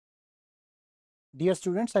Dear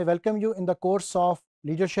students, I welcome you in the course of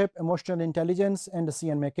Leadership, Emotional Intelligence and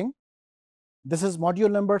Decision Making. This is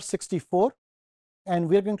module number 64, and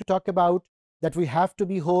we're going to talk about that we have to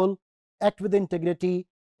be whole, act with integrity,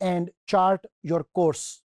 and chart your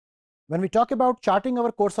course. When we talk about charting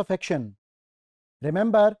our course of action,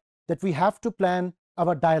 remember that we have to plan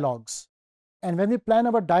our dialogues. And when we plan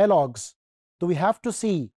our dialogues, so we have to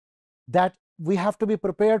see that we have to be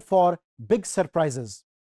prepared for big surprises.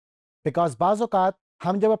 Because बाज़ औक़ात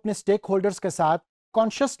हम जब अपने stake holders के साथ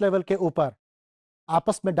conscious level के ऊपर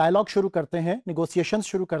आपस में डायलॉग शुरू करते हैं, निगोशिएशंस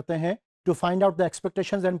शुरू करते हैं to find out the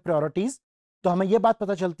expectations and priorities, तो हमें यह बात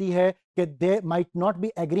पता चलती है कि they might not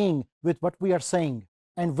be agreeing with what we are saying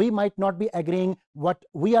and we might not be agreeing what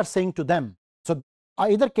we are saying to them. सो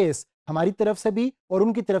इधर केस हमारी तरफ से भी और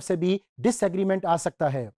उनकी तरफ से भी डिसएग्रीमेंट आ सकता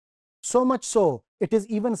है. So much so it is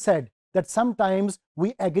even said that sometimes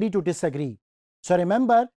we agree to disagree. So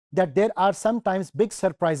remember that there are sometimes big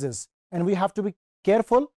surprises and we have to be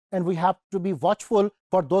careful and we have to be watchful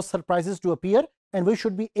for those surprises to appear and we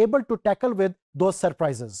should be able to tackle with those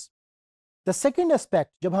surprises. The second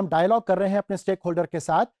aspect जब हम dialogue कर रहे हैं अपने stakeholder के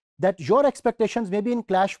साथ, that your expectations may be in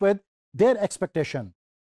clash with their expectation.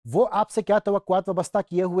 वो आपसे क्या तवक्कुआत वाबस्ता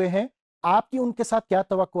किए हुए हैं, आपकी उनके साथ क्या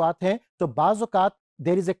तवक्कुआत हैं, तो बाज़ औक़ात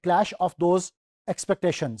there is a clash of those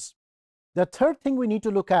expectations. The third thing we need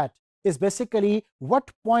to look at is basically what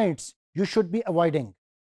points you should be avoiding.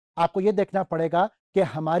 आपको ये देखना पड़ेगा कि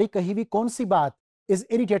हमारी कही हुई कौन सी बात is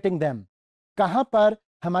irritating them, कहाँ पर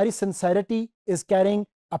हमारी sincerity is carrying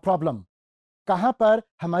a problem, कहाँ पर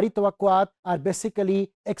हमारी तवक्कुआत are basically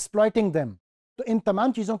exploiting them. तो इन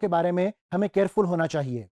तमाम चीज़ों के बारे में हमें careful होना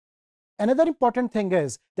चाहिए. Another important thing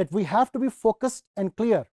is that we have to be focused and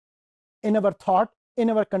clear in our thought, in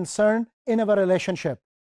our concern, in our relationship.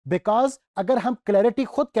 Because अगर हम क्लैरिटी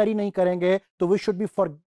खुद कैरी नहीं करेंगे तो we should be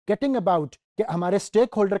forgetting about कि हमारे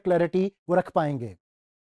स्टेक होल्डर क्लैरिटी वो रख पाएंगे.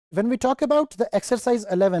 When we talk about the exercise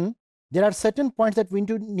 11, there are certain points that we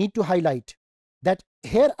need to highlight. That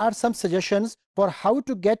here are some suggestions for how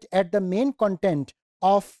to get at the main content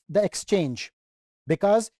of the exchange.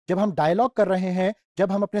 Because जब हम dialogue कर रहे हैं,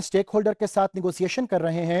 जब हम अपने stake holder के साथ निगोसिएशन कर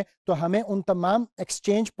रहे हैं, तो हमें उन तमाम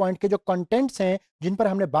एक्सचेंज पॉइंट के जो कंटेंट्स हैं जिन पर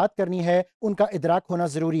हमने बात करनी है उनका इदराक होना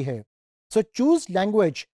जरूरी है. So choose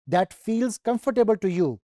language that feels comfortable to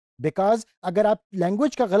you. Because अगर आप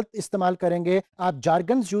लैंग्वेज का गलत इस्तेमाल करेंगे, आप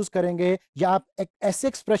जार्गन्स यूज करेंगे या आप ऐसे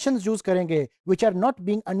एक्सप्रेशंस यूज करेंगे which are not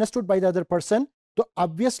being understood by the other person, तो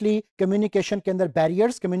ऑब्वियसली कम्युनिकेशन के अंदर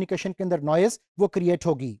बैरियर्स, कम्युनिकेशन के अंदर नॉइज वो क्रिएट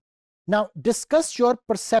होगी. Now discuss your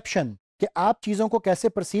perception कि आप चीजों को कैसे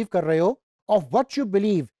परसीव कर रहे हो, of what you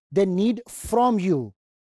believe they need from you,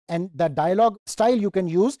 and the dialogue style you can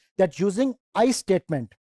use that using I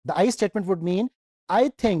statement. The I statement would mean I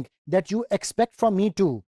think that you expect from me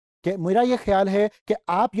too, कि मेरा ये ख्याल है कि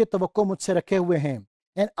आप ये तवक्को मुझसे रखे हुए हैं.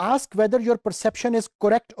 And ask whether your perception is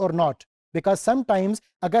correct or not, because sometimes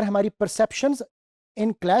अगर हमारी perceptions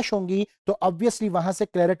in clash होंगी तो obviously वहां से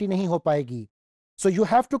clarity नहीं हो पाएगी. So you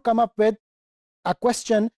have to come up with a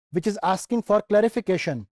question which is asking for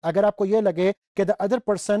clarification. अगर आपको ये लगे कि the other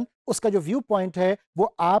person उसका जो व्यू पॉइंट है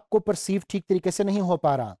वो आपको परसीव ठीक तरीके से नहीं हो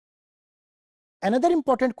पा रहा. Another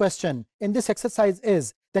important question in this exercise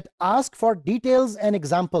is that ask for details and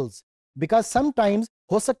examples, because sometimes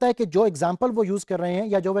हो सकता है कि जो एग्जाम्पल वो यूज कर रहे हैं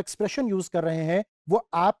या जो वो एक्सप्रेशन यूज कर रहे हैं वो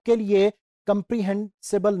आपके लिए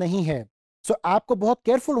कंप्रीहेंसिबल नहीं है. सो आपको बहुत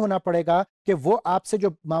केयरफुल होना पड़ेगा कि वो आपसे जो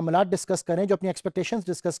मामलात डिस्कस करें, जो अपनी एक्सपेक्टेशंस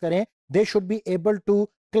डिस्कस करें, they should be able to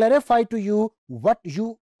clarify to you what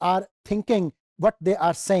you are thinking, what they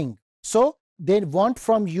are saying. So they want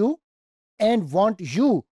from you and want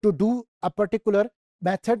you to do a particular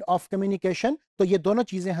method of communication. तो ये दोनों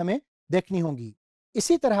चीजें हमें देखनी होंगी.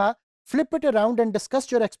 इसी तरह flip it around and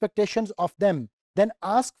discuss your expectations of them, then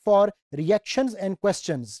ask for reactions and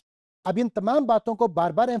questions. अब इन तमाम बातों को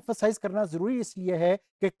बार बार एम्फसाइज करना जरूरी इसलिए है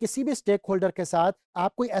कि किसी भी स्टेक होल्डर के साथ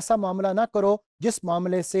आप कोई ऐसा मामला ना करो जिस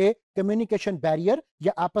मामले से कम्युनिकेशन बैरियर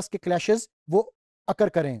या आपस के क्लैशेस वो अकर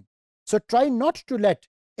करें. So try not to late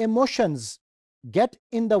emotions get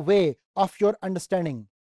in the way of your understanding.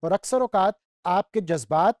 और अक्सर औकात आपके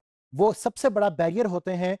जज्बात वो सबसे बड़ा बैरियर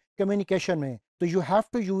होते हैं कम्युनिकेशन में. तो you have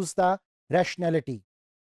to use the rationality.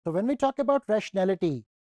 तो when we talk about rationality,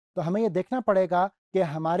 तो हमें यह देखना पड़ेगा कि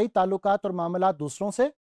हमारे ताल्लुकात और मामलात दूसरों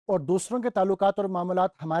से और दूसरों के ताल्लुकात और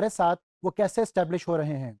मामलात हमारे साथ वो कैसे एस्टेब्लिश हो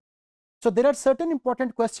रहे हैं. So there are certain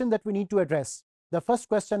important question that we need to address. The first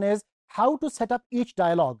question is how to set up each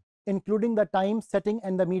dialogue including the time, setting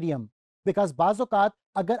and the medium. Because बाज़ औक़ात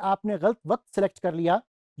अगर आपने गलत वक्त सेलेक्ट कर लिया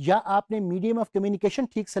या आपने मीडियम ऑफ कम्युनिकेशन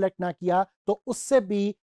ठीक सेलेक्ट ना किया तो उससे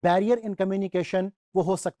भी बैरियर इन कम्युनिकेशन वो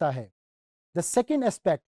हो सकता है. The second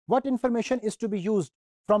aspect, what information is to be used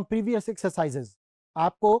from previous exercises.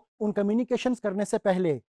 आपको उन कम्युनिकेशंस करने से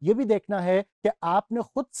पहले ये भी देखना है कि आपने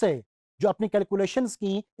खुद से जो अपनी कैलकुलेशंस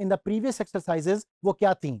की इन द प्रीवियस एक्सरसाइजेज वो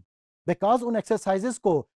क्या थी, बिकॉज उन एक्सरसाइजेज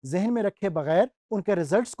को जहन में रखे बगैर, उनके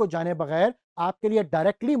रिजल्ट्स को जाने बगैर आपके लिए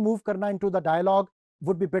डायरेक्टली मूव करना into the dialogue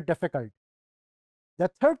would be bit difficult. The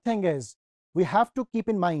third thing is we have to keep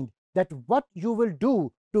in mind that what you will do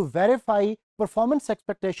to verify performance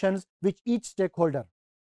expectations with each stakeholder,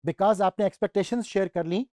 because आपने expectations share कर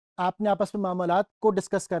ली, आपने आपस में मामलात को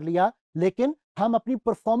discuss कर लिया, लेकिन हम अपनी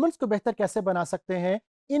परफॉर्मेंस को बेहतर कैसे बना सकते हैं,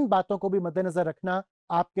 इन बातों को भी मद्देनजर रखना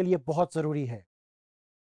आपके लिए बहुत जरूरी है।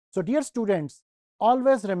 So dear students,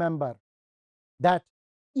 always remember that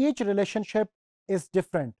each relationship is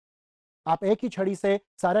different. आप एक ही छड़ी से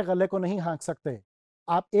सारे गले को नहीं हाँक सकते,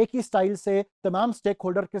 आप एक ही स्टाइल से तमाम स्टेक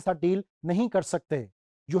होल्डर के साथ डील नहीं कर सकते।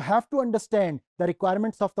 You have to understand the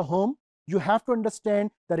requirements of the home, you have to understand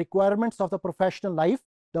the requirements of the professional life,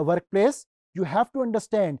 the work place, you have to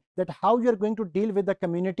understand that how you're going to deal with the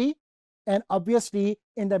community, and obviously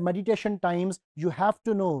in the meditation times you have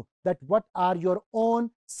to know that what are your own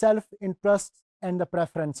self interests and the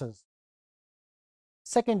preferences.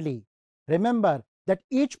 Secondly, remember that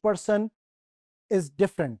each person is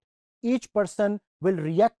different, each person will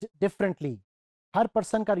react differently. Her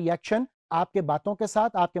person का reaction आपके बातों के साथ,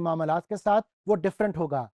 आपके मामलात के साथ वो different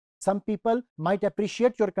होगा। Some people might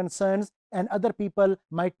appreciate your concerns and other people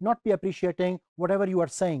might not be appreciating whatever you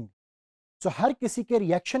are saying. So हर किसी के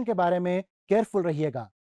reaction के बारे में careful रहिएगा।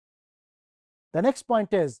 The next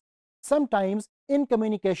point is, sometimes in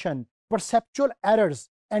communication, perceptual errors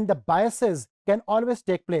and the biases can always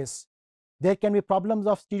take place. There can be problems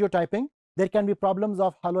of stereotyping, there can be problems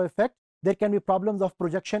of halo effect, there can be problems of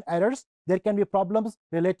projection errors, there can be problems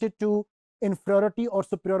related to inferiority or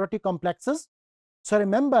superiority complexes. So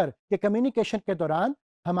remember कि communication के दौरान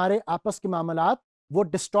हमारे आपस के मामलात वो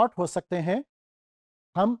distort हो सकते हैं।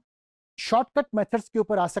 हम shortcut methods के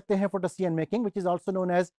ऊपर आ सकते हैं for decision making, which is also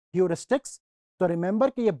known as heuristics. तो remember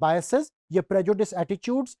कि ये biases, ये prejudice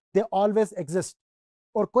attitudes, they always exist.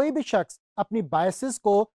 और कोई भी शख्स अपनी biases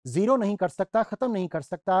को zero नहीं कर सकता, ख़त्म नहीं कर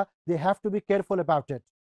सकता। They have to be careful about it.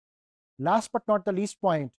 Last but not the least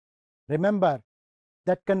point, remember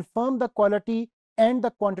that confirm the quality and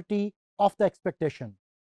the quantity of the expectation,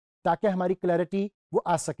 ताकि हमारी क्लैरिटी वो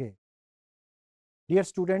आ सके। डियर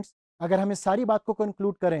स्टूडेंट्स, अगर हम इस सारी बात को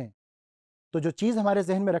कंक्लूड करें तो जो चीज़ हमारे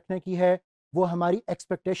जहन में रखने की है वो हमारी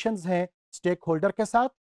एक्सपेक्टेशंस हैं स्टेक होल्डर के साथ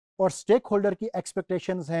और स्टेक होल्डर की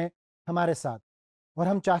एक्सपेक्टेशंस हैं हमारे साथ, और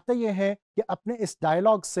हम चाहते ये हैं कि अपने इस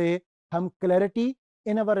डायलॉग से हम क्लैरिटी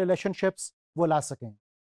इन अवर रिलेशनशिप्स वो ला सकें।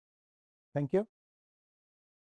 Thank you.